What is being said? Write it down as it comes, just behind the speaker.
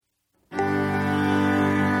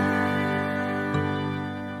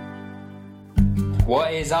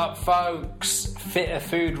What is up, folks? Fitter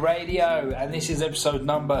Food Radio, and this is episode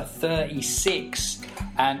number 36.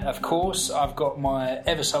 And of course, I've got my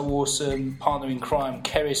ever so awesome partner in crime,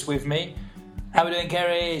 Keris, with me. How are we doing,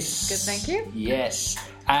 Keris? Good, thank you. Yes.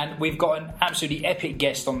 And we've got an absolutely epic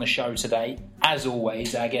guest on the show today. As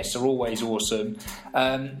always, our guests are always awesome.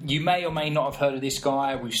 You may or may not have heard of this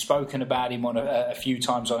guy. We've spoken about him on a few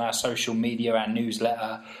times on our social media, our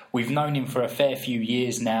newsletter. We've known him for a fair few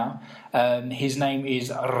years now. His name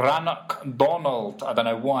is Rannoch Donald. I don't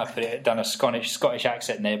know why I done a Scottish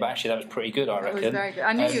accent there, but actually that was pretty good, I reckon. It was very good.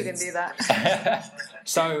 I knew you were going to do that.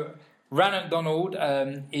 So, Rannoch Donald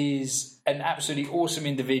is an absolutely awesome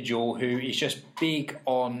individual who is just big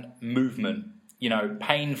on movement, you know,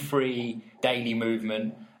 pain-free daily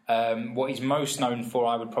movement. What he's most known for,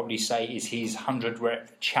 I would probably say, is his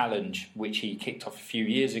 100-rep challenge, which he kicked off a few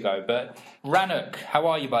years ago. But Rannoch, how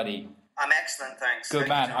are you, buddy? I'm excellent, thanks. Good,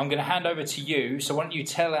 man. I'm going to hand over to you. So why don't you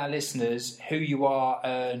tell our listeners who you are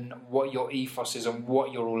and what your ethos is and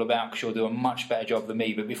what you're all about, because you'll do a much better job than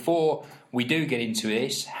me. But before we do get into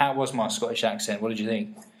this, how was my Scottish accent? What did you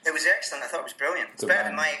think? It was excellent. I thought it was brilliant. It's better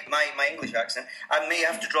than my English accent. I may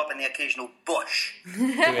have to drop in the occasional bush.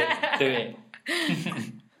 Do it.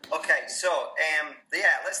 Okay, so,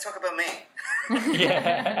 let's talk about me.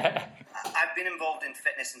 Yeah. I've been involved in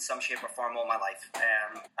fitness in some shape or form all my life.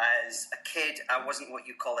 As a kid, I wasn't what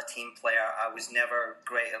you call a team player. I was never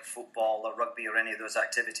great at football or rugby or any of those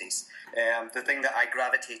activities. The thing that I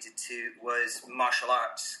gravitated to was martial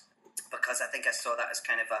arts, because I think I saw that as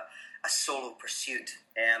kind of a solo pursuit.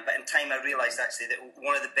 But in time I realised actually that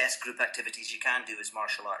one of the best group activities you can do is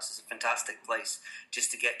martial arts. It's a fantastic place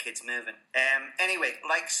just to get kids moving. Anyway,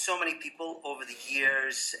 like so many people over the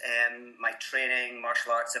years, my training,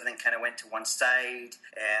 martial arts, everything kind of went to one side.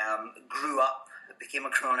 Grew up, became a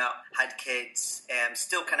grown-up, had kids,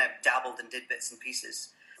 still kind of dabbled and did bits and pieces.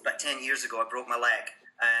 About 10 years ago I broke my leg.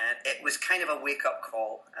 And it was kind of a wake-up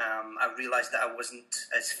call. I realised that I wasn't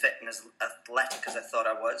as fit and as athletic as I thought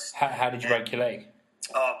I was. How did you break your leg?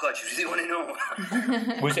 Oh, God, you really want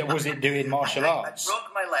to know? Was it doing martial arts? I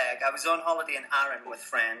broke my leg. I was on holiday in Arran with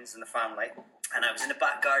friends and the family, and I was in the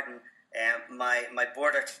back garden. My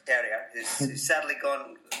border terrier, who's sadly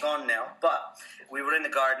gone now, but we were in the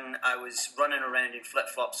garden. I was running around in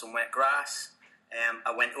flip-flops on wet grass.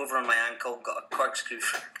 I went over on my ankle, got a corkscrew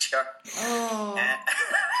fracture. Oh,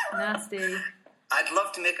 nasty. I'd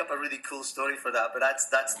love to make up a really cool story for that, but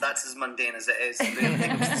that's as mundane as it is. I think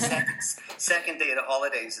it was the second day of the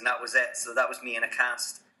holidays, and that was it. So that was me in a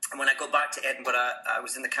cast. And when I got back to Edinburgh, I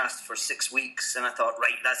was in the cast for 6 weeks, and I thought,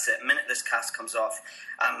 right, that's it. The minute this cast comes off,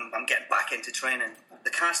 I'm getting back into training. The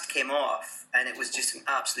cast came off, and it was just an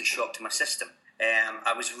absolute shock to my system.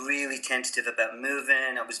 I was really tentative about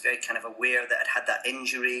moving. I was very kind of aware that I'd had that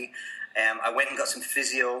injury. I went and got some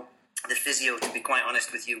physio. The physio, to be quite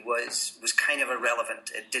honest with you, was kind of irrelevant.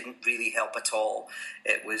 It didn't really help at all.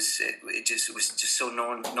 It was just so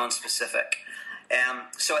non-specific.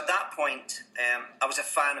 So at that point, I was a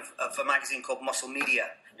fan of a magazine called Muscle Media,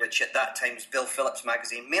 which at that time was Bill Phillips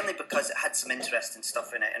magazine, mainly because it had some interesting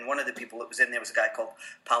stuff in it. And one of the people that was in there was a guy called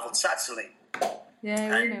Pavel Tsatsouline.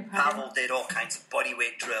 Yeah, we know Pavel. Pavel did all kinds of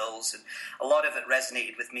bodyweight drills, and a lot of it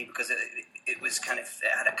resonated with me because it was kind of,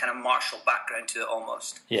 it had a kind of martial background to it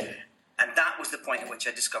almost. Yeah. And that was the point at which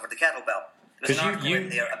I discovered the kettlebell. There was an article in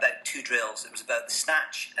there about 2 drills. It was about the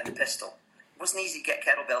snatch and the pistol. It wasn't easy to get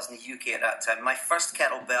kettlebells in the UK at that time. My first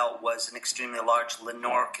kettlebell was an extremely large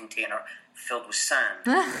Lenore container filled with sand.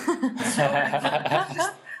 So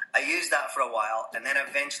I used that for a while, and then I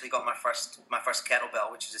eventually got my first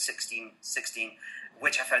kettlebell, which was a 16,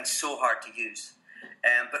 which I found so hard to use.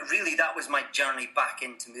 But really, that was my journey back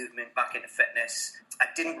into movement, back into fitness. I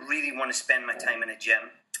didn't really want to spend my time in a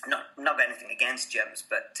gym. Not got anything against gyms,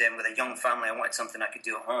 but with a young family, I wanted something I could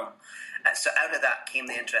do at home. So out of that came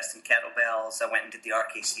the interest in kettlebells. I went and did the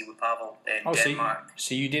RKC with Pavel in Denmark.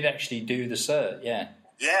 So you did actually do the cert, yeah?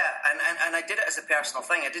 Yeah, and I did it as a personal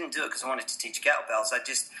thing. I didn't do it because I wanted to teach kettlebells.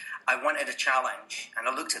 I wanted a challenge, and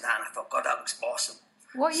I looked at that and I thought, God, that looks awesome.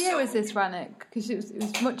 What year was this, Rannoch? Because it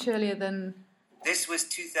was much earlier than... This was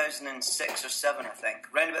 2006 or 7, I think,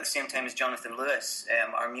 around about the same time as Jonathan Lewis,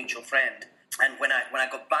 our mutual friend. And when I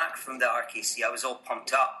got back from the RKC, I was all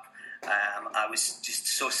pumped up. I was just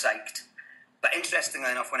so psyched. But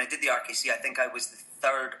interestingly enough, when I did the RKC, I think I was the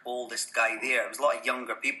 3rd oldest guy there. There was a lot of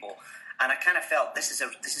younger people. And I kind of felt this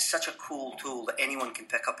is such a cool tool that anyone can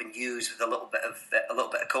pick up and use with a little bit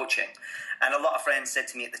of coaching. And a lot of friends said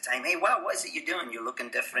to me at the time, "Hey, wow, what is it you're doing? You're looking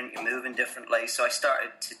different. You're moving differently." So I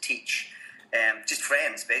started to teach just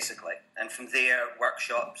friends basically, and from there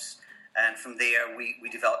workshops. And from there, we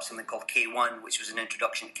developed something called K1, which was an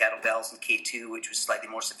introduction to kettlebells, and K2, which was slightly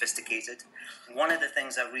more sophisticated. One of the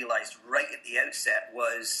things I realized right at the outset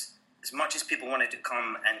was, as much as people wanted to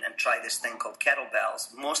come and try this thing called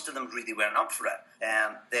kettlebells, most of them really weren't up for it.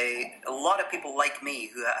 A lot of people like me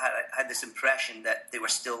who had this impression that they were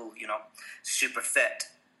still, super fit,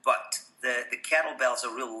 but the kettlebell's a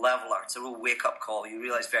real leveler. It's a real wake-up call. You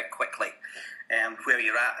realize very quickly where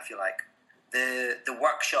you're at, if you like. The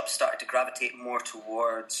workshops started to gravitate more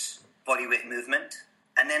towards bodyweight movement.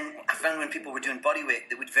 And then I found when people were doing bodyweight,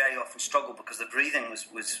 they would very often struggle because the breathing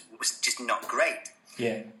was just not great.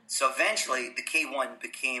 Yeah. So eventually, the K1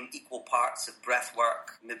 became equal parts of breath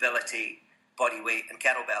work, mobility, bodyweight, and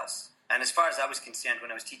kettlebells. And as far as I was concerned, when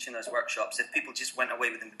I was teaching those workshops, if people just went away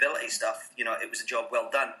with the mobility stuff, it was a job well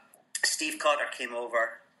done. Steve Cotter came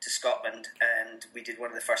over to Scotland, and we did one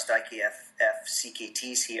of the first IKFF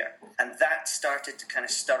CKTs here. And that started to kind of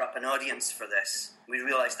stir up an audience for this. We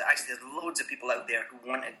realised that actually there's loads of people out there who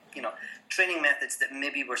wanted, training methods that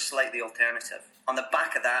maybe were slightly alternative. On the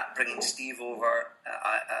back of that, bringing Steve over,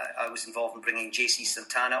 I was involved in bringing JC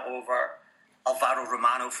Santana over, Alvaro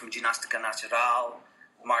Romano from Ginástica Natural,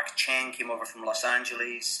 Mark Cheng came over from Los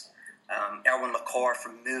Angeles, Erwin Lacour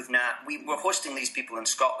from MoveNat. We were hosting these people in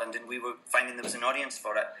Scotland, and we were finding there was an audience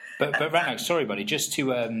for it. But Ranok, sorry, buddy, just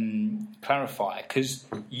to clarify, because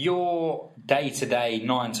your day-to-day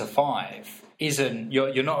 9 to 5 isn't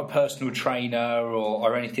you're not a personal trainer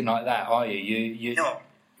or anything like that, are you? No.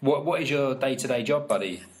 What is your day-to-day job,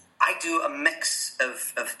 buddy? I do a mix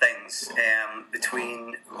of things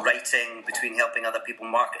between writing, between helping other people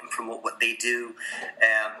market and promote what they do,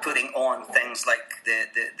 putting on things like the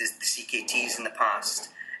CKTs in the past,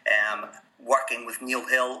 working with Neil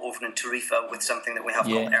Hill over in Tarifa with something that we have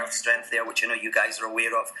called Earth Strength there, which I know you guys are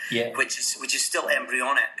aware of, which is still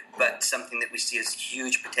embryonic, but something that we see as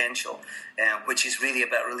huge potential, which is really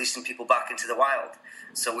about releasing people back into the wild.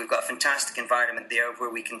 So we've got a fantastic environment there where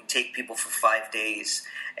we can take people for 5 days,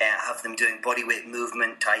 have them doing bodyweight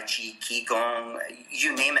movement, Tai Chi, Qigong,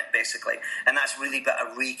 you name it basically. And that's really about a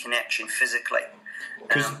reconnection physically.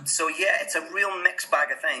 It's a real mixed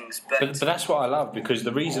bag of things. But that's what I love, because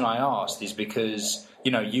the reason I asked is because,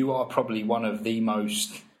 you are probably one of the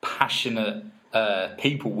most passionate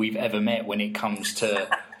people we've ever met when it comes to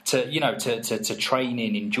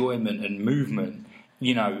training, enjoyment and movement.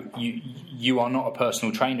 You are not a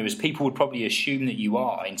personal trainer, as people would probably assume that you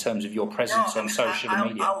are in terms of your presence on social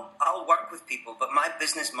media. I'll work with people, but my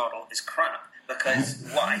business model is crap, because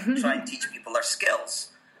what I try and teach people are skills.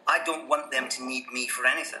 I don't want them to need me for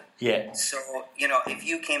anything. Yeah. So, if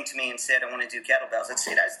you came to me and said, I want to do kettlebells, I'd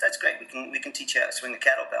say, that's great. We can teach you how to swing a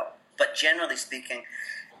kettlebell. But generally speaking,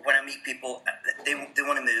 when I meet people, they want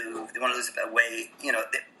to move, they want to lose a bit of weight,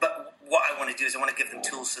 but what I want to do is I want to give them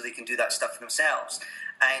tools so they can do that stuff for themselves.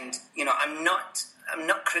 And, I'm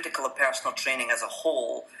not critical of personal training as a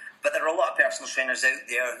whole, but there are a lot of personal trainers out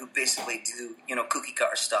there who basically do, cookie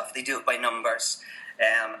cutter stuff. They do it by numbers.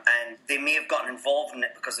 And they may have gotten involved in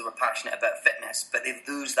it because they were passionate about fitness, but they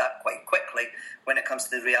lose that quite quickly when it comes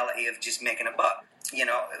to the reality of just making a buck.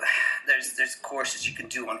 There's courses you can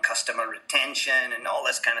do on customer retention and all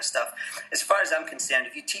this kind of stuff. As far as I'm concerned,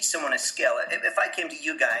 if you teach someone a skill, if I came to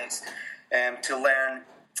you guys to learn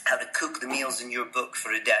how to cook the meals in your book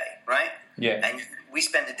for a day, right? Yeah. And we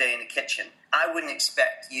spend a day in the kitchen, I wouldn't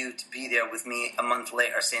expect you to be there with me a month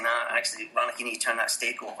later saying, actually, Ranok, you need to turn that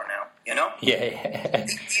steak over now, Yeah.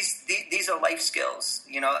 These are life skills,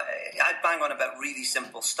 I bang on about really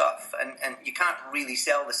simple stuff, and you can't really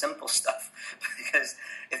sell the simple stuff, because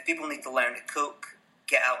if people need to learn to cook,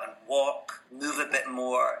 get out and walk, move a bit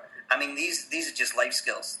more, these are just life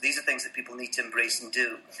skills. These are things that people need to embrace and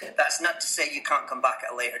do. That's not to say you can't come back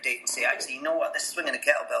at a later date and say, actually, you know what, this swinging a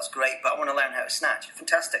kettlebell's great, but I want to learn how to snatch.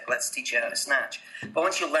 Fantastic, let's teach you how to snatch. But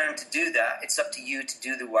once you learn to do that, it's up to you to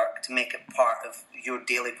do the work to make it part of your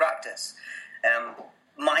daily practice.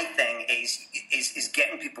 My thing is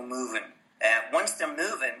getting people moving. Once they're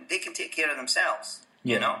moving, they can take care of themselves.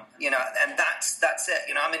 And that's it.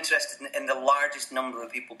 I'm interested in the largest number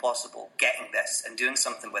of people possible getting this and doing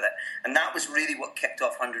something with it. And that was really what kicked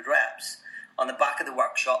off 100 Reps. On the back of the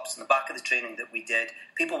workshops, on the back of the training that we did,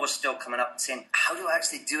 people were still coming up and saying, how do I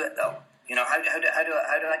actually do it though? How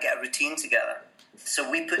do I get a routine together? So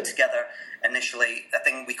we put together initially a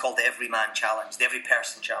thing we called the Every Man Challenge, the Every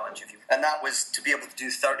Person Challenge, and that was to be able to do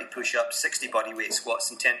 30 push-ups, 60 bodyweight squats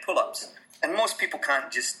and 10 pull-ups. And most people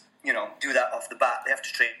can't just do that off the bat. They have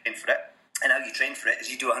to train for it. And how you train for it is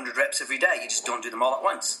you do 100 reps every day. You just don't do them all at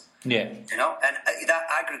once. Yeah. And that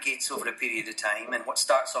aggregates over a period of time. And what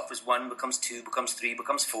starts off as 1 becomes 2, becomes 3,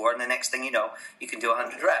 becomes 4. And the next thing you know, you can do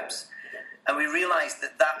 100 reps. And we realised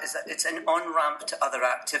that it's an on-ramp to other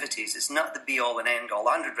activities. It's not the be-all and end-all.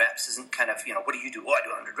 100 reps isn't kind of, what do you do? Oh, I do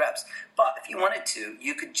 100 reps. But if you wanted to,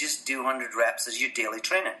 you could just do 100 reps as your daily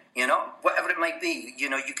training, whatever it might be.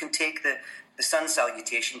 You can take the sun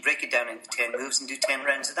salutation, break it down into 10 moves and do 10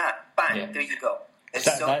 rounds of that. Bang, There you go.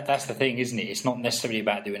 That's the thing, isn't it? It's not necessarily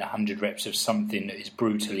about doing 100 reps of something that is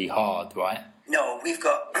brutally hard, right? No, we've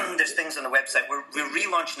got, there's things on the website. We're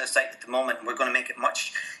relaunching the site at the moment, and we're going to make it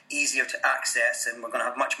much easier to access, and we're going to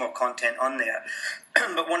have much more content on there.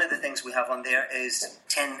 But one of the things we have on there is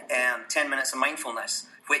 10 minutes of mindfulness,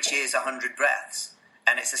 which is 100 breaths.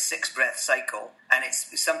 And it's a 6-breath cycle. And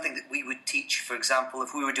it's something that we would teach, for example,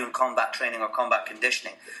 if we were doing combat training or combat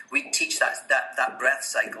conditioning, we'd teach that breath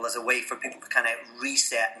cycle as a way for people to kind of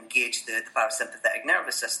reset and engage the parasympathetic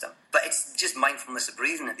nervous system. But it's just mindfulness of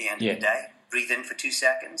breathing at the end of the day. Breathe in for 2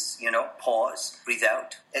 seconds, pause, breathe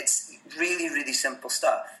out. It's really, really simple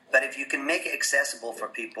stuff. But if you can make it accessible for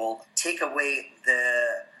people, take away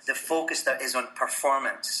the focus that is on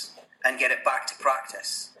performance and get it back to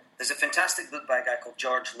practice. There's a fantastic book by a guy called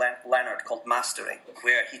George Leonard called Mastery,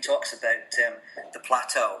 where he talks about the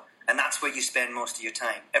plateau, and that's where you spend most of your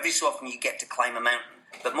time. Every so often you get to climb a mountain,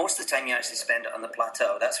 but most of the time you actually spend it on the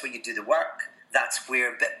plateau. That's where you do the work. That's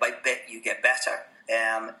where bit by bit you get better.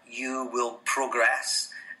 You will progress,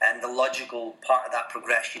 and the logical part of that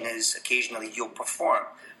progression is occasionally you'll perform.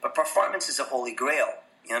 But performance is a holy grail.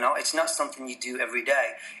 It's not something you do every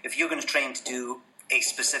day. If you're going to train to do a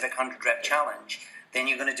specific 100-rep challenge, then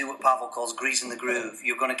you're going to do what Pavel calls greasing the groove.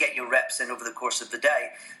 You're going to get your reps in over the course of the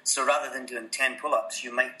day. So rather than doing 10 pull-ups,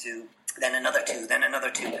 you might do then another 2, then another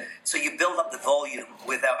 2. So you build up the volume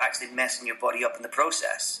without actually messing your body up in the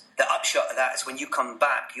process. The upshot of that is when you come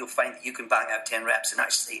back, you'll find that you can bang out 10 reps, and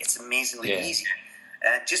actually it's amazingly easy,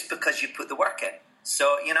 just because you put the work in.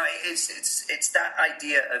 So, it's that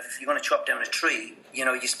idea of if you're going to chop down a tree,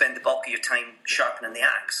 you spend the bulk of your time sharpening the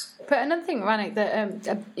axe. But another thing, Rannick,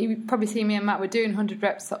 that you probably see me and Matt were doing 100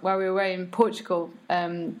 reps while we were away in Portugal,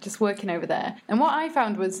 just working over there. And what I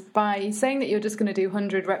found was by saying that you're just going to do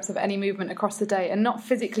 100 reps of any movement across the day and not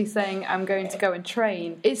physically saying I'm going to go and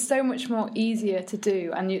train, it's so much more easier to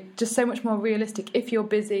do, and you're just so much more realistic if you're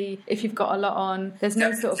busy, if you've got a lot on. There's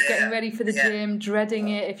no sort of getting ready for the gym, dreading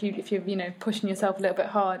it if you're pushing yourself a little bit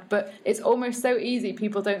hard, but it's almost so easy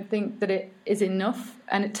people don't think that it is enough,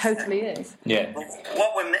 and it totally is.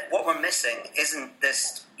 What we're missing isn't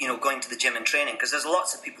this going to the gym and training, because there's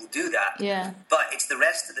lots of people do that, but it's the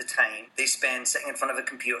rest of the time they spend sitting in front of a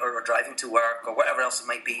computer or driving to work or whatever else it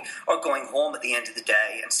might be, or going home at the end of the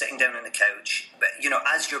day and sitting down on the couch, but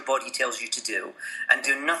as your body tells you to do, and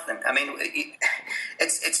do nothing. I mean,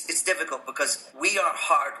 it's difficult because we are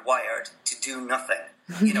hardwired to do nothing.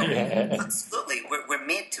 Absolutely, we're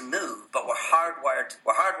made to move, but we're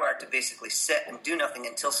hardwired to basically sit and do nothing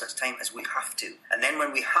until such time as we have to, and then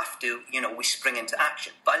when we have to, we spring into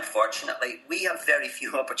action. But unfortunately, we have very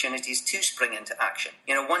few opportunities to spring into action.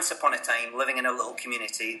 Once upon a time, living in a little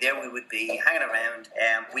community, there we would be hanging around,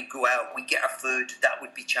 we'd go out, we'd get our food, that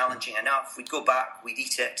would be challenging enough, we'd go back, we'd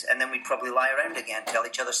eat it, and then we'd probably lie around again, tell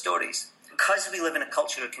each other stories. Because we live in a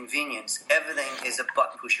culture of convenience, everything is a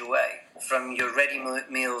button push away. From your ready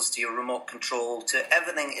meals to your remote control to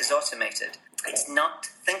everything is automated. It's not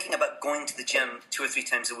thinking about going to the gym 2 or 3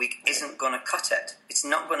 times a week isn't going to cut it. It's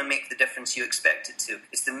not going to make the difference you expect it to.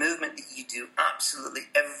 It's the movement that you do absolutely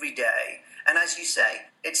every day. And as you say,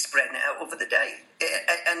 it's spreading it out over the day.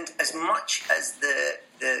 And as much as the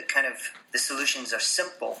solutions are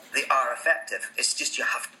simple, they are effective. It's just you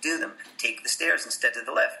have to do them. Take the stairs instead of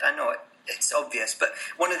the lift. I know it's obvious, but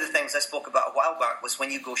one of the things I spoke about a while back was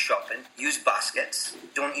when you go shopping, use baskets,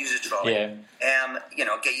 don't use a trolley.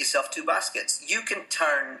 Get yourself 2 baskets. You can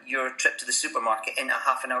turn your trip to the supermarket into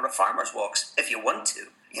half an hour of farmer's walks if you want to.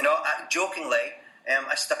 Jokingly,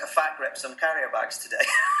 I stuck a fat grips on carrier bags today.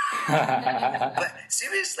 But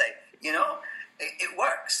seriously, it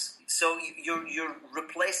works. So you're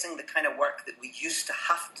replacing the kind of work that we used to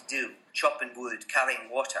have to do, chopping wood, carrying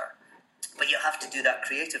water. But you have to do that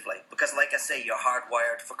creatively because, like I say, you're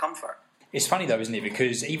hardwired for comfort. It's funny though, isn't it?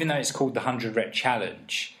 Because even though it's called the 100-rep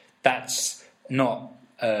challenge, that's not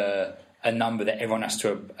a number that everyone has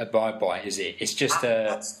to abide by, is it? It's just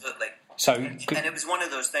absolutely. So, and it was one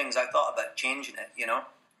of those things I thought about changing it,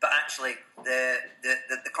 But actually,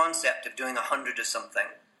 the concept of doing 100 or something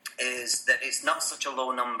is that it's not such a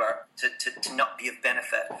low number to not be of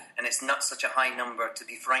benefit, and it's not such a high number to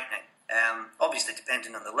be frightening. Obviously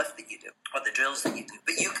depending on the lift that you do or the drills that you do,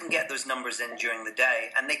 but you can get those numbers in during the day,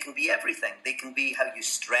 and they can be everything. They can be how you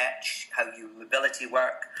stretch, how you mobility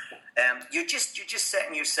work, You're just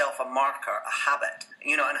setting yourself a marker, a habit,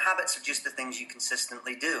 and habits are just the things you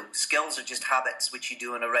consistently do. Skills are just habits which you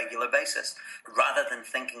do on a regular basis. Rather than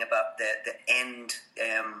thinking about the end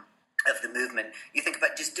of the movement, you think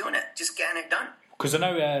about just doing it, just getting it done. Because I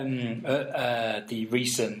know the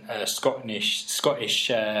recent Scottish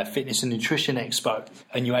Fitness and Nutrition Expo,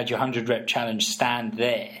 and you had your 100 rep challenge stand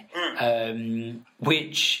there,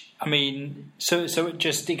 which, I mean, so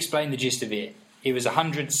just explain the gist of it. It was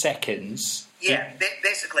 100 seconds. Yeah,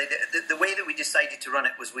 basically, the way that we decided to run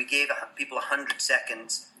it was we gave people 100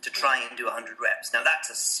 seconds to try and do 100 reps. Now, that's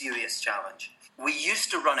a serious challenge. We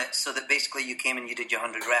used to run it so that basically you came and you did your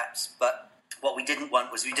 100 reps, but what we didn't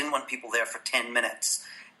want was we didn't want people there for 10 minutes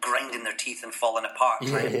grinding their teeth and falling apart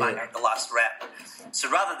trying to bang out the last rep. So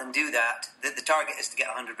rather than do that, the target is to get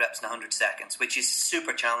 100 reps in 100 seconds, which is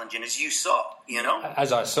super challenging, as you saw,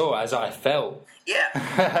 As I saw, as I felt. Yeah.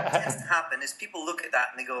 What tends to happen is people look at that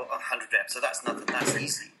and they go, 100 reps, so that's nothing, that's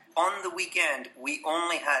easy. On the weekend, we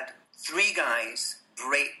only had 3 guys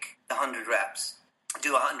break the 100 reps,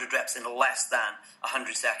 do 100 reps in less than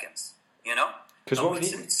 100 seconds, Because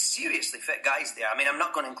some seriously fit guys there. I mean, I'm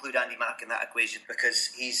not going to include Andy Mack in that equation because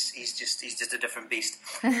he's just a different beast.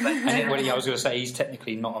 But, I was going to say he's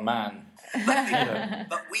technically not a man.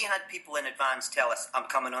 But we had people in advance tell us, I'm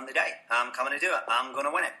coming on the day. I'm coming to do it. I'm going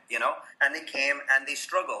to win it, And they came and they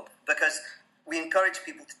struggled because we encourage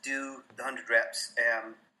people to do the 100 reps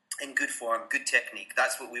in good form, good technique.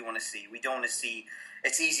 That's what we want to see. We don't want to see...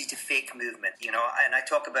 It's easy to fake movement, and I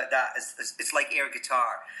talk about that as it's like air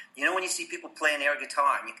guitar. When you see people playing air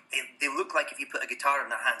guitar, and they look like if you put a guitar in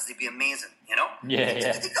their hands, they'd be amazing, Yeah.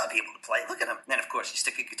 They've got to be able to play. Look at them. And then, of course, you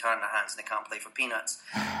stick a guitar in their hands and they can't play for peanuts.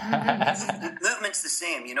 Movement's the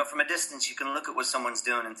same, From a distance, you can look at what someone's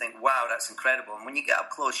doing and think, wow, that's incredible. And when you get up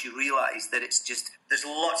close, you realise that there's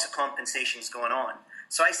lots of compensations going on.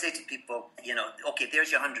 So I say to people, okay,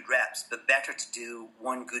 there's your 100 reps, but better to do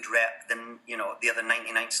one good rep than, the other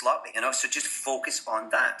 99 sloppy, So just focus on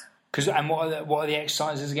that. And what are the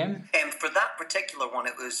exercises again? For that particular one,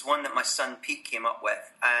 it was one that my son Pete came up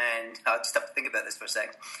with, and I'll just have to think about this for a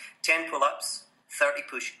second. 10 pull-ups, 30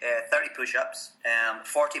 push-ups,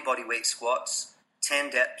 40 body weight squats, 10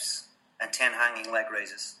 dips, and 10 hanging leg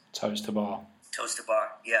raises. Toes to bar. Toes to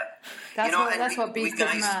bar, yeah. That's what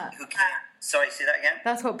beasted Matt. Sorry, say that again?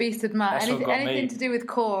 That's what beasted Matt. Anything to do with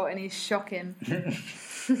core, and he's shocking.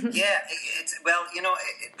 Yeah,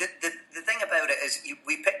 the thing about it is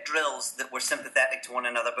we picked drills that were sympathetic to one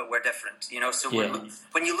another, but we're different. So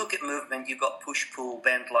when you look at movement, you've got push, pull,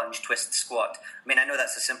 bend, lunge, twist, squat. I mean, I know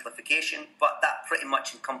that's a simplification, but that pretty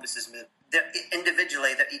much encompasses movement.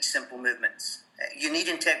 Individually, they're each simple movements. You need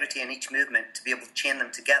integrity in each movement to be able to chain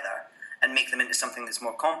them together and make them into something that's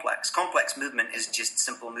more complex. Complex movement is just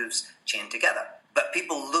simple moves chained together. But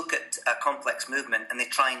people look at a complex movement and they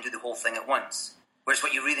try and do the whole thing at once. Whereas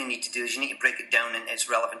what you really need to do is you need to break it down into its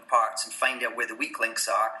relevant parts and find out where the weak links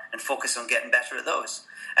are and focus on getting better at those.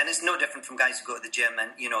 And it's no different from guys who go to the gym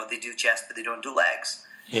and, they do chest but they don't do legs.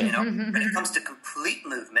 Yeah. When it comes to complete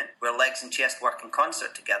movement, where legs and chest work in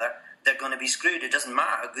concert together, they're going to be screwed. It doesn't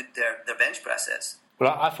matter how good their bench press is.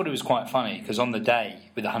 Well, I thought it was quite funny because on the day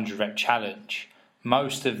with the 100 rep challenge,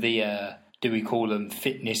 most of the, do we call them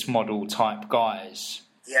fitness model type guys,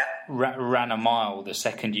 ran a mile the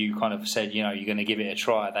second you kind of said, you're going to give it a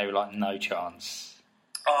try. They were like, no chance.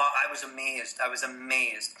 Oh, I was amazed.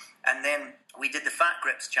 And then we did the fat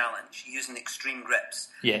grips challenge using extreme grips.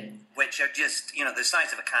 Yeah. Which are just, the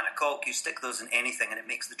size of a can of Coke. You stick those in anything and it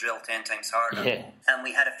makes the drill 10 times harder. Yeah. And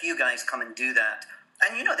we had a few guys come and do that.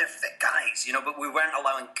 And, they're fit guys, but we weren't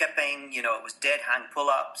allowing kipping. It was dead hang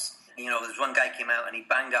pull-ups. There was one guy came out and he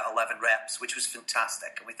banged out 11 reps, which was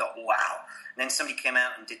fantastic. And we thought, wow. And then somebody came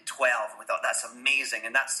out and did 12. And we thought, that's amazing.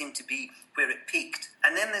 And that seemed to be where it peaked.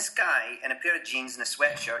 And then this guy in a pair of jeans and a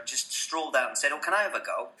sweatshirt just strolled out and said, oh, can I have a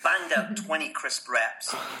go? Banged out 20 crisp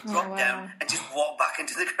reps, dropped down and just walked back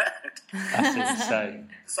into the ground. That's insane.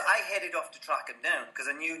 So I headed off to track him down because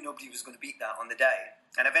I knew nobody was going to beat that on the day.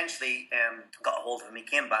 And eventually got a hold of him. He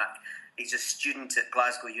came back. He's a student at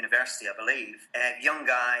Glasgow University, I believe. Young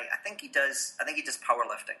guy. I think he does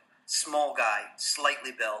powerlifting. Small guy,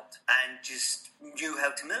 slightly built, and just knew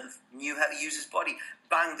how to move, knew how to use his body.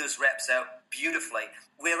 Banged those reps out beautifully.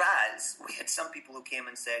 Whereas we had some people who came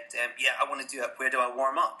and said, I want to do it. Where do I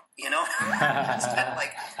warm up? It's kind of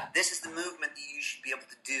like, this is the movement that you should be able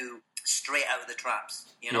to do straight out of the traps.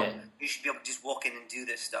 You should be able to just walk in and do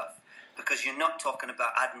this stuff. Because you're not talking about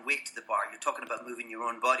adding weight to the bar, you're talking about moving your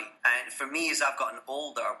own body. And for me, as I've gotten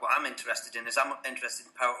older, what I'm interested in is I'm interested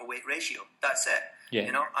in power to weight ratio. That's it.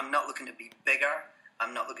 Yeah. I'm not looking to be bigger.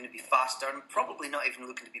 I'm not looking to be faster. I'm probably not even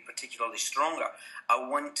looking to be particularly stronger. I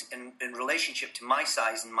want, in relationship to my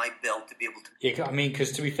size and my build, to be able to... Yeah, I mean,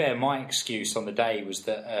 because to be fair, my excuse on the day was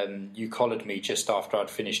that you collared me just after I'd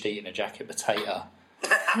finished eating a jacket potato.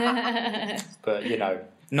 But,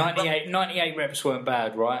 98 reps weren't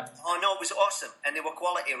bad, right? Oh, no, it was awesome. And they were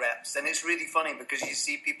quality reps. And it's really funny because you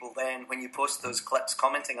see people then, when you post those clips,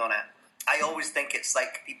 commenting on it. I always think it's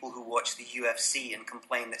like people who watch the UFC and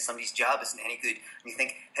complain that somebody's jab isn't any good. And you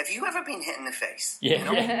think, have you ever been hit in the face? Yeah.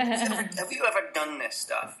 Have you ever done this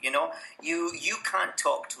stuff? You can't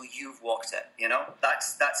talk till you've walked it.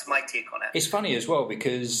 That's my take on it. It's funny as well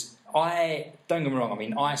because don't get me wrong, I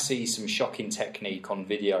mean, I see some shocking technique on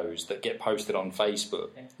videos that get posted on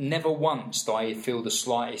Facebook. Never once do I feel the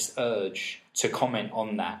slightest urge to comment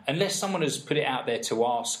on that. Unless someone has put it out there to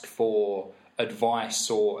ask for advice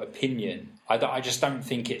or opinion, I just don't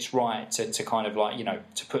think it's right to kind of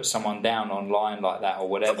to put someone down online like that or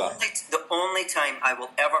whatever. The only time I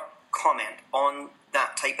will ever comment on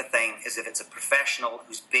that type of thing is if it's a professional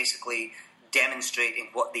who's basically demonstrating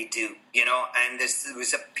what they do, and there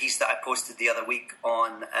was a piece that I posted the other week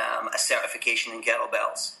on a certification in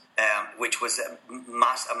kettlebells, which was a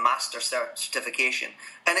master certification,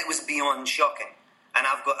 and it was beyond shocking. And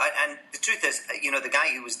and the truth is, the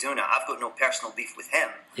guy who was doing it, I've got no personal beef with him.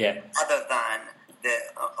 Yeah. Other than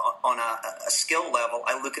on a skill level,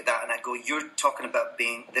 I look at that and I go, you're talking about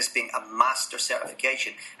this being a master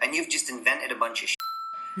certification, and you've just invented a bunch of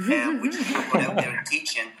shit, which you're going out there and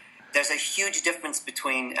teaching. There's a huge difference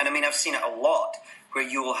between, and I mean, I've seen it a lot, where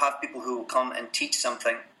you will have people who will come and teach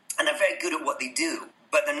something, and they're very good at what they do,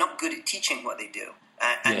 but they're not good at teaching what they do.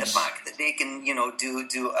 And yes. The fact that they can,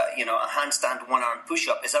 do a handstand one-arm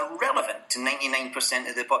push-up is irrelevant to 99%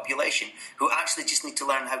 of the population who actually just need to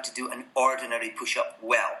learn how to do an ordinary push-up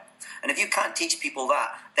well. And if you can't teach people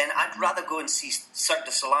that, then I'd rather go and see Cirque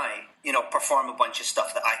du Soleil, perform a bunch of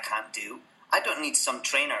stuff that I can't do. I don't need some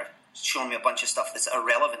trainer showing me a bunch of stuff that's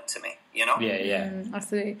irrelevant to me, Yeah.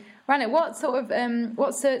 Absolutely. Ranit, what sort of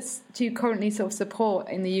what certs do you currently sort of support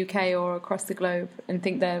in the UK or across the globe and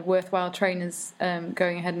think they're worthwhile trainers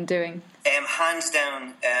going ahead and doing? Hands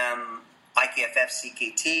down, IKFF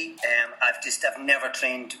CKT. I've never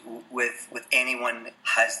trained with anyone who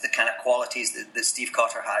has the kind of qualities that Steve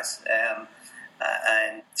Cotter has.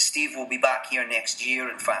 And Steve will be back here next year,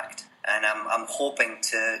 in fact. And I'm hoping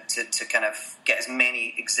to kind of get as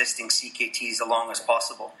many existing CKTs along as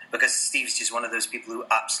possible, because Steve's just one of those people who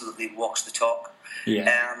absolutely walks the talk. Yeah.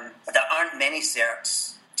 There aren't many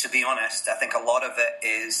certs, to be honest. I think a lot of it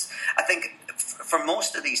is... I think for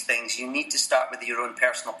most of these things, you need to start with your own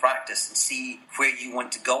personal practice and see where you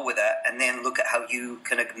want to go with it, and then look at how you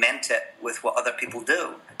can augment it with what other people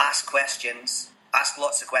do. Ask questions. Ask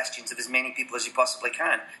lots of questions of as many people as you possibly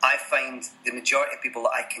can. I find the majority of people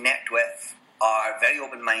that I connect with are very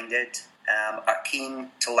open-minded, are keen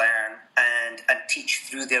to learn and teach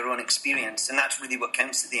through their own experience. And that's really what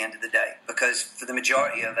counts at the end of the day. Because for the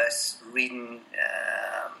majority of us, reading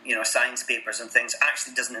science papers and things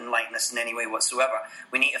actually doesn't enlighten us in any way whatsoever.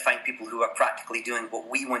 We need to find people who are practically doing what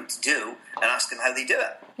we want to do and ask them how they do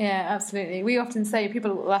it. Yeah, absolutely. We often say,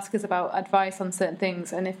 people will ask us about advice on certain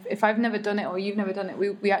things, and if I've never done it or you've never done it,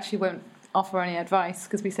 we actually won't offer any advice,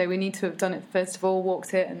 because we say we need to have done it first of all,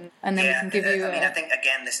 walked it, and then we can give you... I think,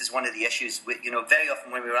 again, this is one of the issues. Very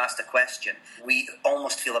often when we're asked a question, we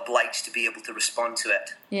almost feel obliged to be able to respond to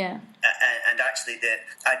it. Yeah. And actually,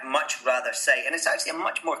 I'd much rather say, and it's actually a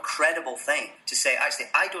much more credible thing to say, actually,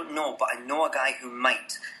 I don't know, but I know a guy who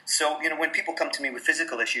might. So, when people come to me with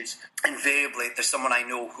physical issues, invariably there's someone I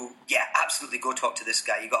know who, absolutely go talk to this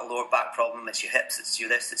guy. You've got a lower back problem, it's your hips, it's your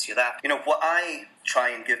this, it's your that. What I try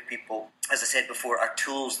and give people, as I said before, are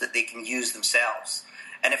tools that they can use themselves.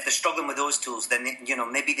 And if they're struggling with those tools, then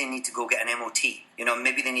maybe they need to go get an MOT.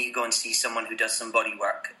 Maybe they need to go and see someone who does some body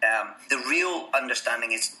work. The real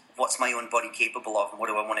understanding is, what's my own body capable of, and what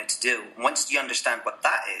do I want it to do? And once you understand what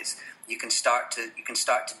that is, you can start to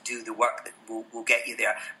do the work that will get you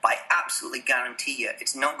there. But I absolutely guarantee you,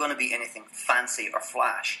 it's not going to be anything fancy or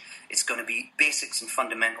flash. It's going to be basics and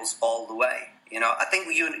fundamentals all the way. I think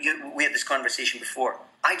we had this conversation before.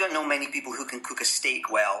 I don't know many people who can cook a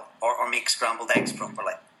steak well or make scrambled eggs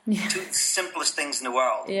properly. Yeah. Two simplest things in the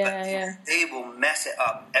world. Yeah. They will mess it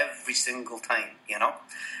up every single time,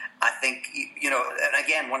 I think, and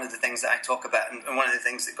again, one of the things that I talk about, and one of the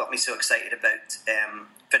things that got me so excited about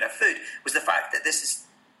Fitter Food, was the fact that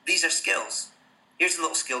these are skills. Here's a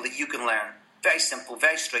little skill that you can learn. Very simple,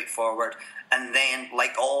 very straightforward, and then,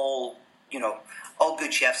 like all all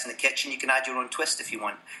good chefs in the kitchen, you can add your own twist if you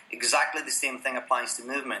want. Exactly the same thing applies to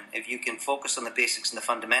movement. If you can focus on the basics and the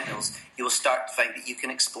fundamentals, you will start to find that you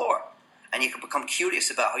can explore. And you can become curious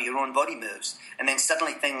about how your own body moves. And then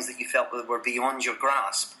suddenly things that you felt were beyond your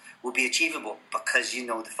grasp will be achievable because you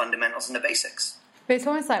know the fundamentals and the basics. But it's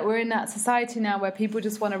almost like we're in that society now where people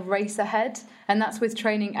just want to race ahead, and that's with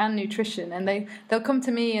training and nutrition. And they'll come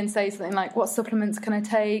to me and say something like, what supplements can I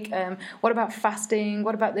take? What about fasting?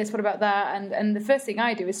 What about this? What about that? And the first thing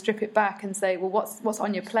I do is strip it back and say, well, what's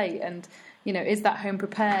on your plate? And, is that home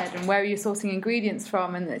prepared? And where are you sourcing ingredients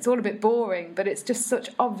from? And it's all a bit boring, but it's just such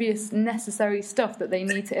obvious, necessary stuff that they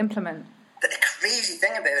need to implement. But the crazy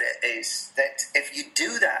thing about it is that if you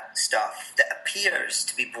do that stuff that appears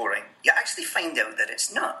to be boring, you actually find out that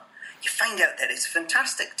it's not. You find out that it's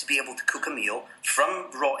fantastic to be able to cook a meal from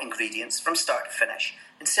raw ingredients, from start to finish,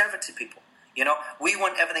 and serve it to people. We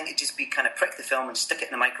want everything to just be kind of prick the film and stick it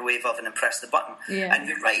in the microwave oven and press the button. Yeah. And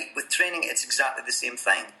you're right, with training it's exactly the same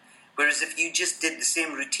thing. Whereas if you just did the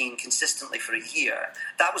same routine consistently for a year,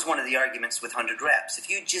 that was one of the arguments with 100 reps. If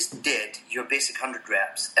you just did your basic 100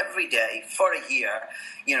 reps every day for a year,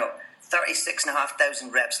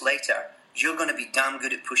 36,500 reps later, you're going to be damn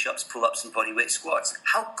good at push-ups, pull-ups and bodyweight squats.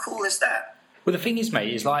 How cool is that? Well, the thing is,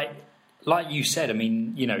 mate, is like you said, I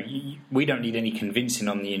mean, we don't need any convincing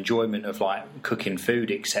on the enjoyment of like cooking food,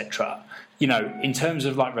 etc. In terms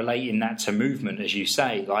of like relating that to movement, as you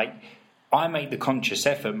say, like I make the conscious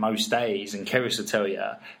effort most days, and Keris will tell you,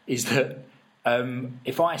 is that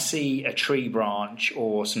if I see a tree branch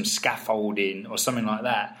or some scaffolding or something like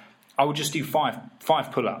that, I will just do five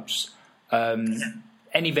pull-ups.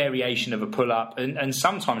 Any variation of a pull-up, and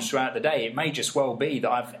sometimes throughout the day, it may just well be that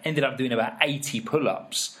I've ended up doing about 80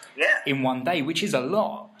 pull-ups in one day, which is a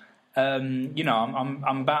lot. I'm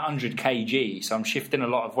about 100 kg, so I'm shifting a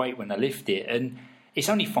lot of weight when I lift it, and it's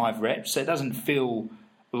only 5 reps, so it doesn't feel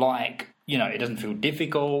like, it doesn't feel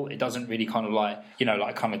difficult. It doesn't really kind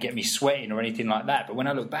of get me sweating or anything like that. But when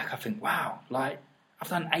I look back, I think, wow, like I've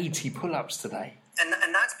done 80 pull-ups today.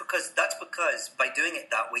 And that's because by doing it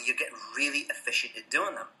that way, you're getting really efficient at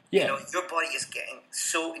doing them. Yeah. Your body is getting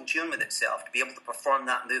so in tune with itself to be able to perform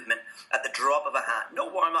that movement at the drop of a hat. No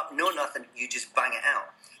warm-up, no nothing. You just bang it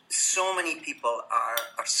out. So many people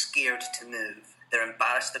are scared to move. They're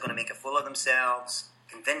embarrassed. They're going to make a fool of themselves.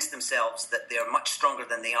 Convince themselves that they are much stronger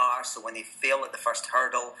than they are, so when they fail at the first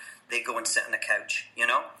hurdle, they go and sit on the couch,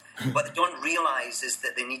 What they don't realise is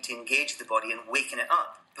that they need to engage the body and waken it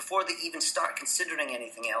up. Before they even start considering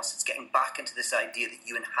anything else, it's getting back into this idea that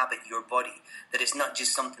you inhabit your body, that it's not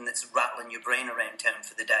just something that's rattling your brain around town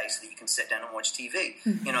for the day so that you can sit down and watch TV.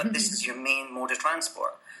 This is your main mode of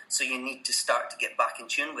transport, so you need to start to get back in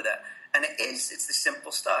tune with it. And it's the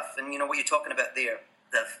simple stuff. And what you're talking about there,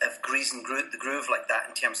 of greasing the groove like that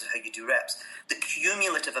in terms of how you do reps. The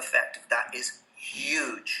cumulative effect of that is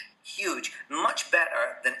huge, much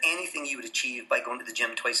better than anything you would achieve by going to the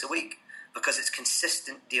gym twice a week, because it's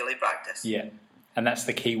consistent daily practice. Yeah, and that's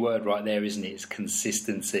the key word right there, isn't it? It's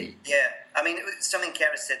consistency. Yeah, I mean, something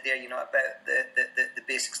Keris said there, about the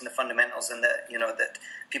basics and the fundamentals, and that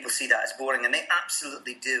people see that as boring, and they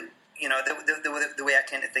absolutely do. The way I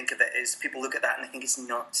tend to think of it is people look at that and they think it's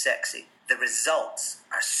not sexy. The results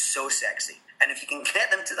are so sexy. And if you can get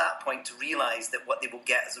them to that point to realise that what they will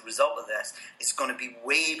get as a result of this is going to be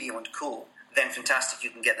way beyond cool, then fantastic, you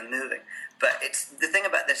can get them moving. But the thing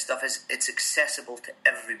about this stuff is it's accessible to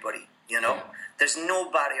everybody, Yeah. There's no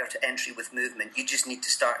barrier to entry with movement. You just need to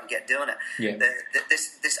start and get doing it. Yeah.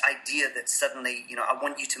 This idea that suddenly, I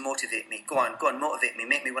want you to motivate me. Go on, motivate me,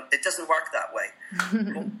 make me want. It doesn't work that way.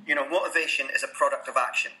 Motivation is a product of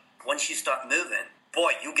action. Once you start moving,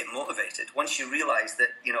 boy, you get motivated. Once you realise that,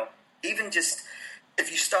 even just if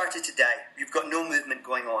you started today, you've got no movement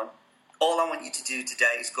going on, all I want you to do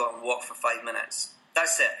today is go out and walk for 5 minutes.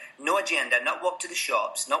 That's it. No agenda, not walk to the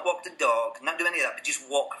shops, not walk the dog, not do any of that, but just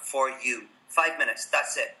walk for you. 5 minutes,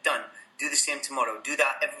 that's it, done. Do the same tomorrow. Do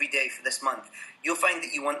that every day for this month. You'll find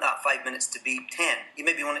that you want that 5 minutes to be 10. You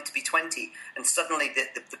maybe want it to be 20. And suddenly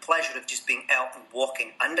the pleasure of just being out and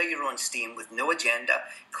walking under your own steam with no agenda,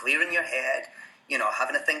 clearing your head,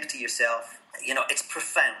 having a think to yourself, it's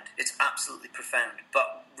profound. It's absolutely profound.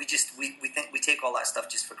 But we think we take all that stuff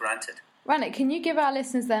just for granted. Rannick, can you give our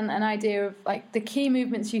listeners then an idea of like the key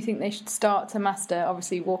movements you think they should start to master,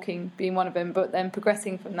 obviously walking being one of them, but then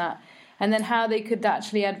progressing from that, and then how they could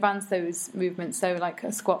actually advance those movements, so like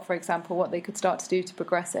a squat, for example, what they could start to do to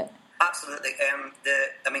progress it? Absolutely.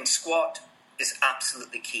 Squat is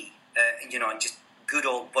absolutely key. And just good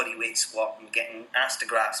old body weight squat and getting ass to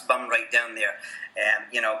grass, bum right down there.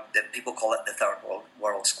 People call it the third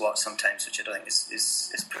world squat sometimes, which I don't think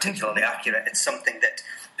is particularly accurate. It's something that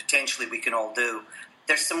potentially we can all do.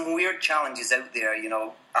 There's some weird challenges out there,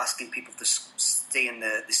 asking people to stay in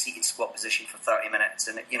the seated squat position for 30 minutes.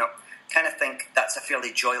 And, kind of think that's a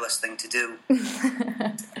fairly joyless thing to do.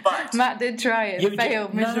 But Matt did try it,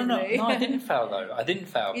 failed miserably. No, I didn't fail, though. I didn't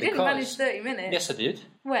fail. You didn't manage 30 minutes? Yes, I did.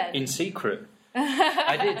 When? In secret.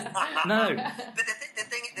 I did. No. But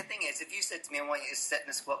the thing is, if you said to me, I want you to sit in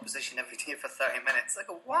a squat position every day for 30 minutes, I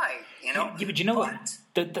go, why? Yeah, but you know what?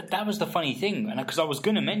 That was the funny thing, and because I was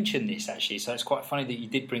going to mention this, actually, so it's quite funny that you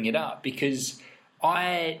did bring it up, because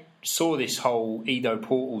I saw this whole Ido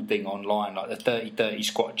Portal thing online, like the 30-30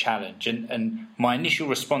 squat challenge, and my initial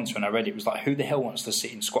response when I read it was like, who the hell wants to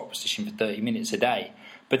sit in squat position for 30 minutes a day?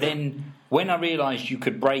 But then when I realised you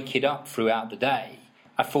could break it up throughout the day,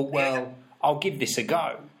 I thought, well, I'll give this a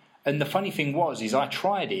go. And the funny thing is I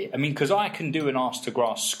tried it. I mean, because I can do an arse to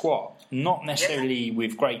grass squat, not necessarily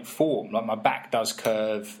with great form, like my back does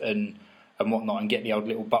curve and whatnot, and get the old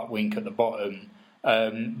little butt wink at the bottom.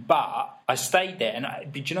 But I stayed there, and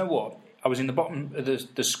but you know what? I was in the bottom of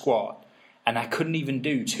the squat, and I couldn't even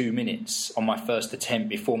do 2 minutes on my first attempt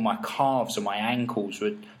before my calves and my ankles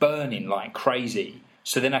were burning like crazy.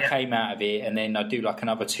 So then I came out of it, and then I do like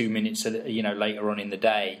another 2 minutes, later on in the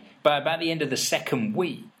day. But about the end of the second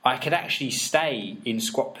week, I could actually stay in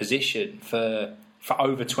squat position for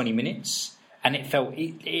over 20 minutes, and it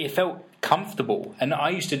felt comfortable. And I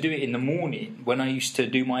used to do it in the morning when I used to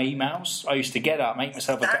do my emails. I used to get up, make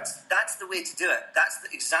myself That's the way to do it. That's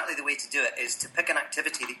exactly the way to do it, is to pick an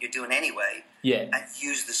activity that you're doing anyway and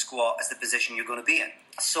use the squat as the position you're going to be in.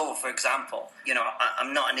 So, for example,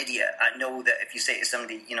 I'm not an idiot. I know that if you say to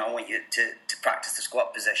somebody, I want you to practice the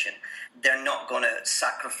squat position, they're not going to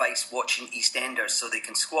sacrifice watching EastEnders so they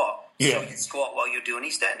can squat. Yeah. So you squat while you're doing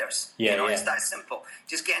EastEnders. It's that simple.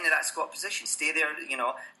 Just get into that squat position. Stay there,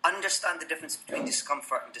 understand the difference between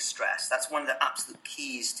discomfort and distress. That's one of the absolute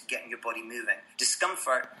keys to getting your body moving.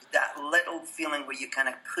 Discomfort, that little feeling where you kind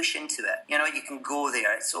of push into it. You can go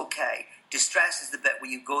there. It's okay. Distress is the bit where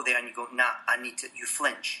you go there and you go, nah, you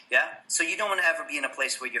flinch, yeah? So you don't want to ever be in a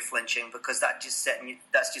place where you're flinching, because that's just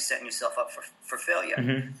setting yourself up for failure.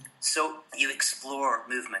 Mm-hmm. So you explore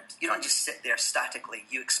movement. You don't just sit there statically.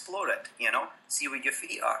 You explore it, see where your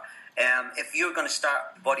feet are. If you're going to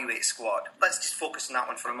start bodyweight squat, let's just focus on that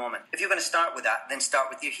one for a moment. If you're going to start with that, then start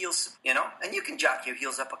with your heels, and you can jack your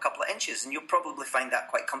heels up a couple of inches, and you'll probably find that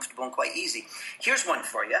quite comfortable and quite easy. Here's one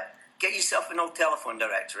for you. Get yourself an old telephone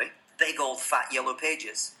directory, big old fat yellow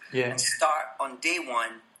pages, and start on day 1.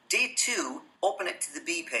 Day 2, open it to the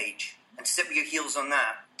B page and sit with your heels on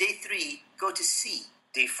that. Day 3, go to C.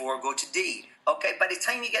 Day 4, go to D. Okay, by the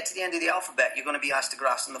time you get to the end of the alphabet, you're going to be asked to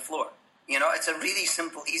grass on the floor. It's a really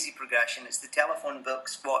simple, easy progression. It's the telephone book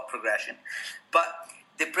squat progression. But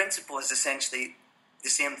the principle is essentially the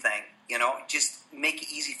same thing. Just make it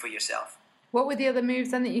easy for yourself. What were the other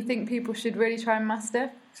moves then that you think people should really try and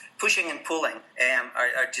master? Pushing and pulling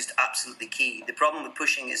are just absolutely key. The problem with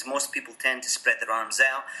pushing is most people tend to spread their arms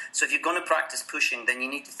out. So if you're going to practice pushing, then you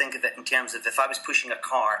need to think of it in terms of, if I was pushing a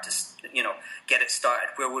car to, get it started,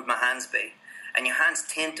 where would my hands be? And your hands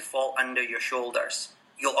tend to fall under your shoulders.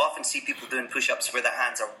 You'll often see people doing push-ups where their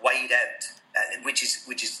hands are wide out, which is,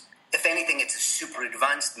 if anything, it's a super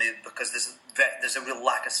advanced move, because there's a real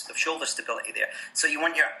lack of shoulder stability there. So you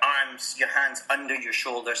want your hands under your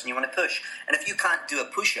shoulders, and you want to push. And if you can't do a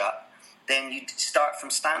push-up, then you start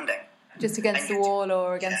from standing. Just against the wall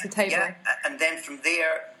or against the table? Yeah, and then from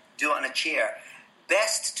there, do it on a chair.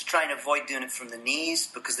 Best to try and avoid doing it from the knees,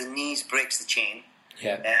 because the knees breaks the chain.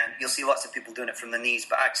 Yeah. And you'll see lots of people doing it from the knees,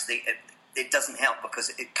 but actually it doesn't help, because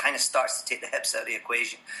it kind of starts to take the hips out of the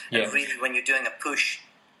equation. Yeah. And really, when you're doing a push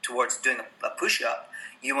towards doing a push-up,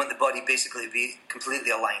 you want the body basically to be completely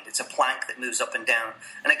aligned. It's a plank that moves up and down.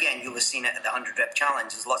 And again, you'll have seen it at the 100-rep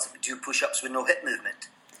challenge. There's lots of people do push-ups with no hip movement.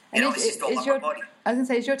 It's just all upper body. I was going to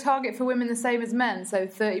say, is your target for women the same as men? So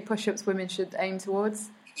 30 push-ups women should aim towards?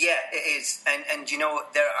 Yeah, it is. And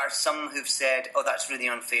there are some who've said, oh, that's really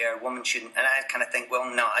unfair, women shouldn't. And I kind of think, well,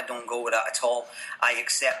 no, I don't go with that at all. I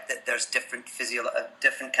accept that there's different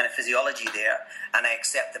kind of physiology there, and I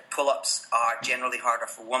accept that pull-ups are generally harder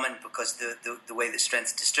for women because the way the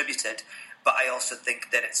strength's distributed. But I also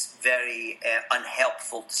think that it's very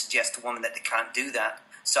unhelpful to suggest to women that they can't do that.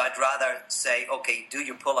 So I'd rather say, okay, do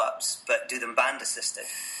your pull-ups, but do them band-assisted.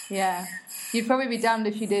 Yeah. You'd probably be damned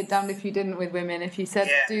if you did, damned if you didn't with women. If you said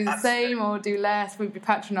do the same or do less, we'd be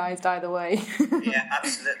patronised either way. Yeah,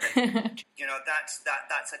 absolutely.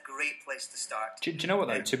 That's a great place to start. Do you know what,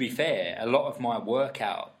 though? To be fair, a lot of my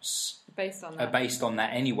workouts are based on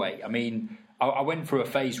that anyway. I mean, I went through a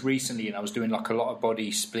phase recently and I was doing like a lot of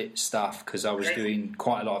body split stuff because I was doing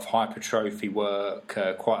quite a lot of hypertrophy work,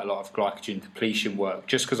 quite a lot of glycogen depletion work,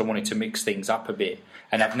 just because I wanted to mix things up a bit.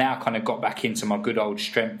 And I've now kind of got back into my good old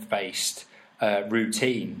strength-based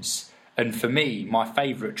routines. And for me, my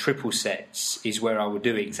favourite triple sets is where I would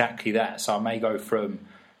do exactly that. So I may go from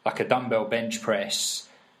like a dumbbell bench press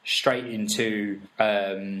straight into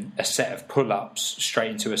a set of pull-ups,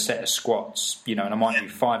 straight into a set of squats, and I might do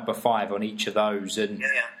 5x5 on each of those. And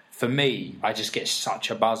for me, I just get such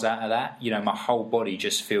a buzz out of that. My whole body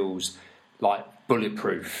just feels like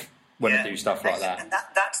bulletproof when I do stuff like that. And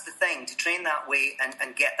that's the thing, to train that way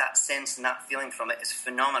and get that sense and that feeling from it is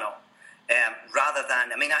phenomenal. Rather than,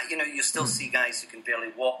 you still see guys who can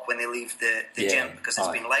barely walk when they leave the gym because it's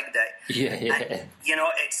been leg day. And,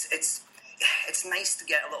 it's nice to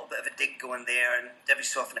get a little bit of a dig going there, and every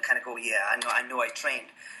so often I kind of go, I know I trained.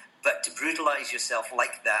 But to brutalise yourself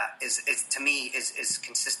like that is to me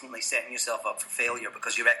consistently setting yourself up for failure,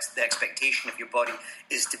 because the expectation of your body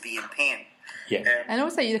is to be in pain. Yeah. And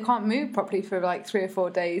also you can't move properly for like 3 or 4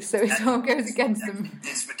 days, so it all goes against them.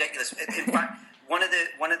 It's ridiculous. In fact, one of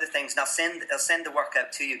the things, and I'll send the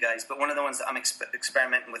workout to you guys, but one of the ones that I'm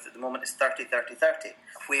experimenting with at the moment is 30-30-30,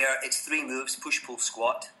 where it's 3 moves, push, pull,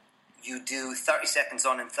 squat. You do 30 seconds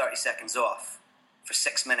on and 30 seconds off for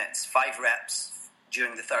 6 minutes, 5 reps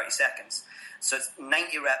during the 30 seconds. So it's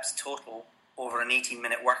 90 reps total over an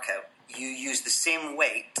 18-minute workout. You use the same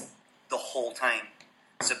weight the whole time.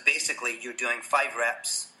 So basically you're doing 5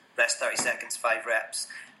 reps, rest 30 seconds, 5 reps.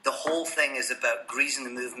 The whole thing is about greasing the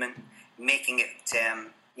movement, making it,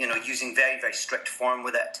 using very, very strict form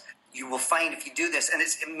with it. You will find if you do this, and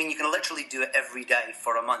you can literally do it every day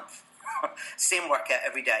for a month. Same workout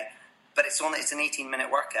every day. But it's an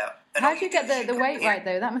 18-minute workout. And how do you get the weight right,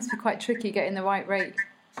 though? That must be quite tricky, getting the right rate.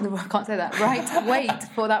 I can't say that. Right weight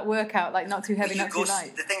for that workout, like not too heavy, not too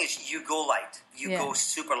light. The thing is, you go light. You go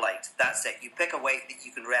super light. That's it. You pick a weight that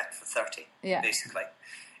you can rep for 30, basically.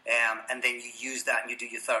 And then you use that and you do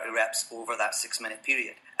your 30 reps over that 6-minute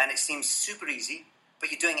period. And it seems super easy,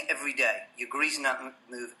 but you're doing it every day. You're greasing that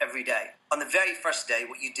move every day. On the very first day,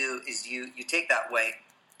 what you do is you take that weight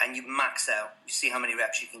and you max out. You see how many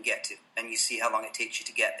reps you can get to, and you see how long it takes you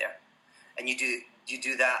to get there. And you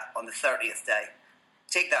do that on the 30th day.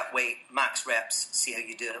 Take that weight, max reps, see how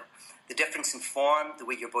you do. The difference in form, the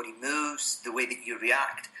way your body moves, the way that you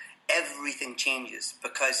react, everything changes,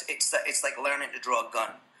 because it's like learning to draw a gun.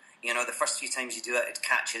 The first few times you do it, it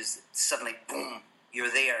catches, suddenly, boom,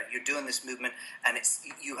 you're there, you're doing this movement, and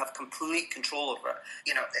you have complete control over it.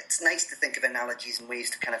 It's nice to think of analogies and ways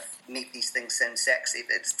to kind of make these things sound sexy.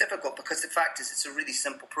 It's difficult because the fact is it's a really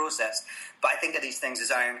simple process. But I think of these things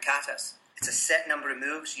as iron katas. It's a set number of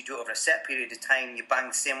moves, you do it over a set period of time, you bang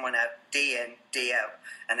the same one out day in, day out,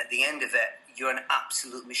 and at the end of it, you're an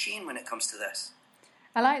absolute machine when it comes to this.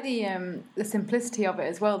 I like the simplicity of it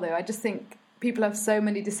as well, though. I just think people have so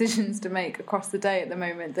many decisions to make across the day at the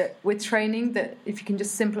moment that with training, that if you can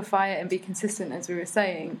just simplify it and be consistent, as we were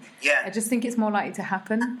saying, I just think it's more likely to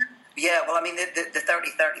happen. Yeah, well, the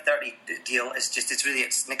 30-30-30 deal is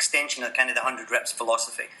it's an extension of kind of the 100 reps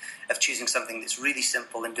philosophy of choosing something that's really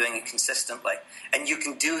simple and doing it consistently. And you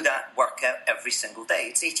can do that workout every single day.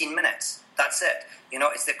 It's 18 minutes. That's it.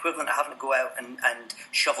 It's the equivalent of having to go out and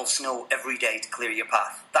shovel snow every day to clear your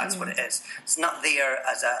path. That's what it is. It's not there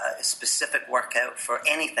as a specific workout for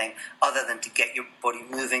anything other than to get your body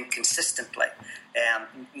moving consistently,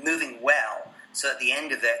 moving well. So at the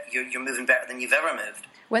end of it, you're moving better than you've ever moved.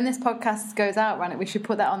 When this podcast goes out, Rannick, we should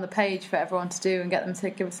put that on the page for everyone to do and get them to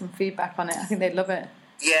give us some feedback on it. I think they'd love it.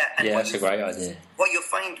 Yeah, that's a great idea. What you'll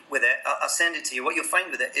find with it, I'll send it to you. What you'll find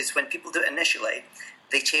with it is when people do it initially,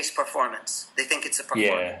 they chase performance. They think it's a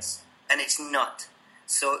performance, and it's not.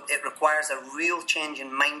 So it requires a real change in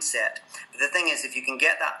mindset. But the thing is, if you can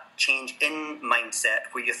get that change in mindset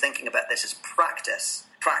where you're thinking about this as practice,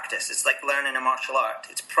 it's like learning a martial art,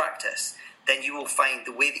 it's practice, then you will find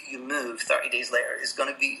the way that you move 30 days later is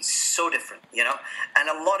going to be so different, And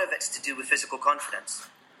a lot of it's to do with physical confidence.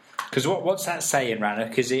 Because what's that saying,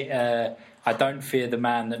 Rannick? Is it, I don't fear the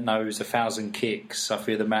man that knows 1,000 kicks, I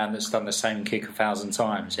fear the man that's done the same kick 1,000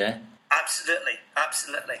 times, yeah?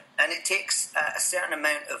 Absolutely. And it takes a certain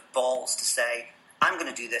amount of balls to say, I'm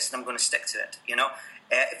going to do this and I'm going to stick to it,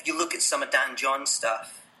 If you look at some of Dan John's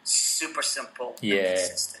stuff, super simple, Yeah. and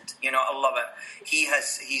consistent. You know, I love it.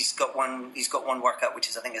 He's got one workout which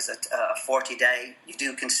is, I think, is a 40-day you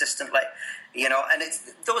do consistently. You know, and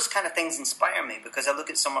it's those kind of things inspire me, because I look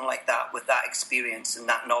at someone like that with that experience and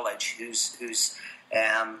that knowledge, who's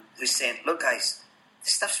saying, "Look, guys,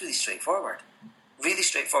 this stuff's really straightforward." Really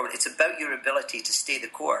straightforward. It's about your ability to stay the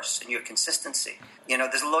course and your consistency. You know,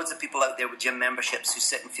 there's loads of people out there with gym memberships who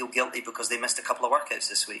sit and feel guilty because they missed a couple of workouts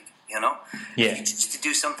this week, you know? Yeah. Just to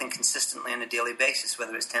do something consistently on a daily basis,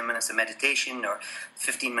 whether it's 10 minutes of meditation or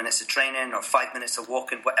 15 minutes of training or 5 minutes of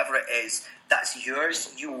walking, whatever it is, that's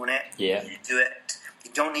yours. You own it. Yeah. You do it.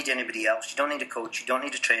 You don't need anybody else. You don't need a coach. You don't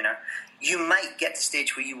need a trainer. You might get to the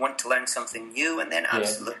stage where you want to learn something new, and then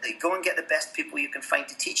absolutely go and get the best people you can find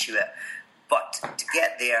to teach you it. But to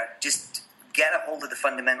get there, just get a hold of the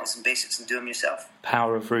fundamentals and basics and do them yourself.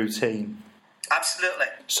 Power of routine. Absolutely.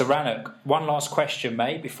 So, Rannoch, one last question,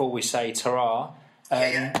 mate, before we say ta-ra.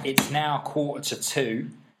 It's now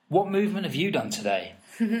 1:45. What movement have you done today?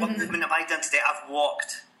 What movement have I done today? I've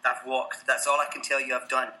walked. That's all I can tell you I've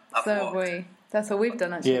done. I've walked. That's what we've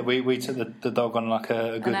done, actually. Yeah, we took the dog on like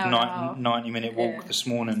a good 90-minute walk this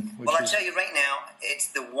morning. Well, I'll tell you right now, it's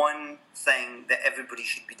the one thing that everybody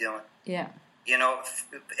should be doing. Yeah. You know,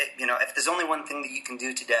 if there's only one thing that you can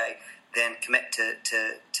do today, then commit to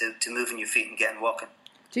moving your feet and getting walking.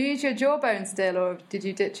 Do you use your jawbone still, or did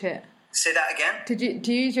you ditch it? Say that again? Do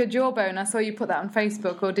you use your jawbone? I saw you put that on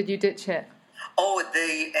Facebook, or did you ditch it? Oh,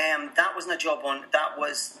 that wasn't a jawbone. That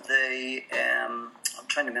was the I'm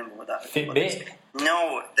trying to remember what that Fitbit?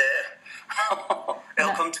 No,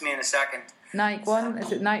 it'll come to me in a second. Nike one?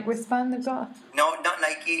 Is it Nike wristband they've got? No, not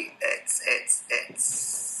Nike.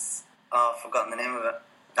 It's I've forgotten the name of it.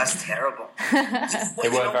 That's terrible. They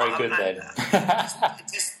weren't very good then.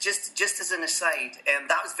 just as an aside,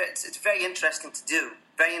 it's very interesting to do.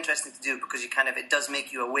 Very interesting to do, because it does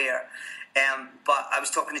make you aware. But I was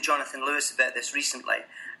talking to Jonathan Lewis about this recently,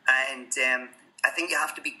 and I think you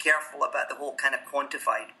have to be careful about the whole kind of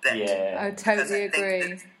quantified bit. Yeah, I totally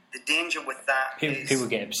agree. The danger with that is people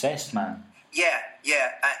get obsessed, man. Yeah,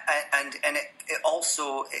 and it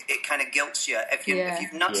also kind of guilts you if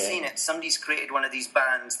you've not seen it. Somebody's created one of these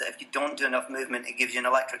bands that if you don't do enough movement, it gives you an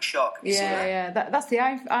electric shock. That's the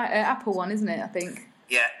Apple one, isn't it? I think.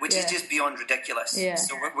 Yeah, which is just beyond ridiculous. Yeah.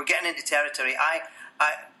 So we're getting into territory.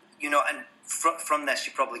 And from this,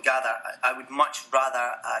 you probably gather, I would much rather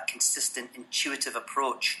a consistent, intuitive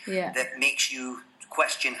approach that makes you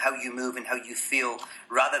question how you move and how you feel,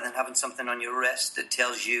 rather than having something on your wrist that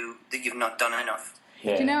tells you that you've not done enough.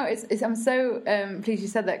 Yeah. Do you know, I'm so pleased you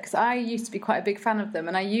said that, because I used to be quite a big fan of them,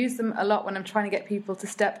 and I use them a lot when I'm trying to get people to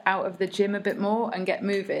step out of the gym a bit more and get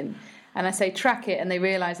moving. And I say track it, and they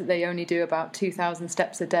realise that they only do about 2,000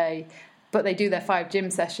 steps a day, but they do their 5 gym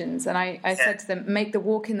sessions. And I said to them, make the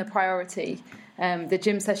walking the priority. The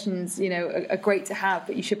gym sessions, are great to have,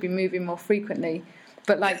 but you should be moving more frequently.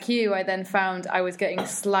 But like you, I then found I was getting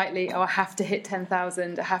slightly, I have to hit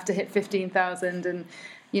 10,000, I have to hit 15,000, and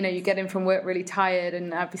you get in from work really tired,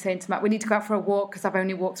 and I'd be saying to Matt, we need to go out for a walk because I've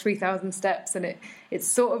only walked 3,000 steps, and it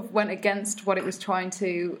sort of went against what it was trying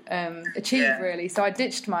to achieve, really. So I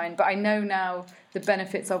ditched mine, but I know now the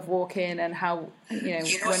benefits of walking and how, You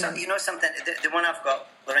know something, the one I've got,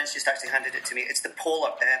 Lorenz just actually handed it to me, it's the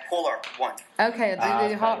Polar one. Okay,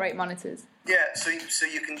 the heart rate monitors. Yeah, so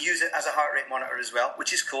you can use it as a heart rate monitor as well,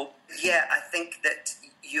 which is cool. Yeah, I think that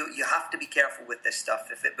you have to be careful with this stuff.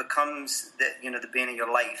 If it becomes the bane of your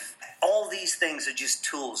life, all these things are just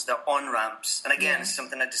tools. They're on-ramps. And again, it's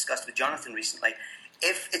something I discussed with Jonathan recently.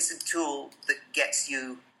 If it's a tool that gets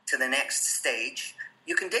you to the next stage,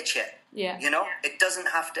 you can ditch it. Yeah. It doesn't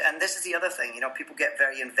have to. And this is the other thing. People get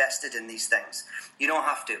very invested in these things. You don't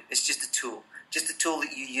have to. It's just a tool. Just a tool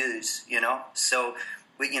that you use, So,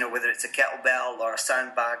 whether it's a kettlebell or a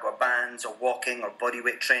sandbag or bands or walking or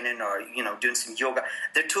bodyweight training or, doing some yoga,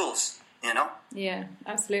 they're tools, Yeah,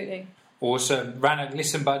 absolutely. Awesome. Rannoch,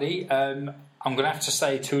 listen, buddy, I'm going to have to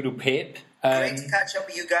say toodle pip. Great to catch up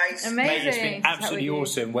with you guys. Amazing. Mate, it's been absolutely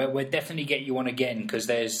awesome. We'll definitely get you on again, because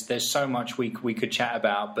there's so much we could chat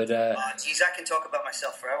about. But geez, I can talk about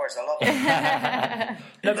myself for hours. I love it.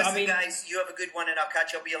 No, but listen, guys, you have a good one, and I'll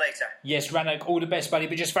catch up with you later. Yes, Rannoch, all the best, buddy.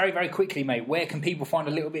 But just very, very quickly, mate, where can people find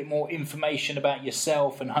a little bit more information about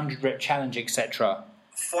yourself and 100 Rep Challenge, etc.?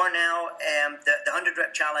 For now, the 100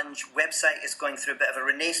 Rep Challenge website is going through a bit of a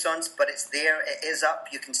renaissance, but it's there. It is up.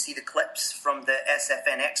 You can see the clips from the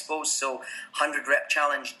SFN Expos, so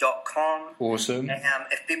 100repchallenge.com. Awesome.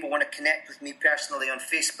 If people want to connect with me personally on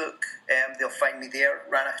Facebook, they'll find me there,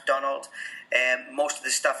 Rannoch Donald. Most of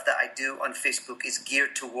the stuff that I do on Facebook is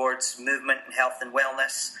geared towards movement and health and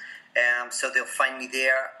wellness. So they'll find me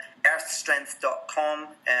there. Earthstrength.com.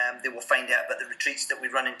 They will find out about the retreats that we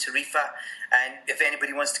run in Tarifa. And if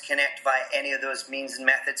anybody wants to connect via any of those means and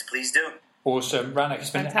methods, please do. Awesome. Rannoch, it's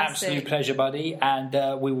been an absolute pleasure, buddy, and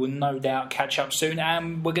we will no doubt catch up soon,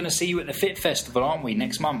 and we're going to see you at the Fit Festival, aren't we,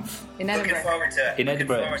 next month? In Edinburgh. Looking forward to it. In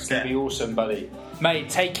Edinburgh. It's going to be awesome, buddy. Mate,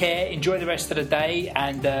 take care, enjoy the rest of the day,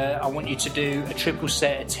 and I want you to do a triple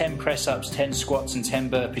set of 10 press-ups, 10 squats and 10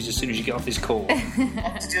 burpees as soon as you get off this call.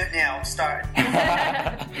 Let's do it now. I'm starting.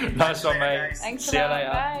 Nice one, mate. Thanks See you later.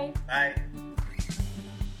 Bye. Bye.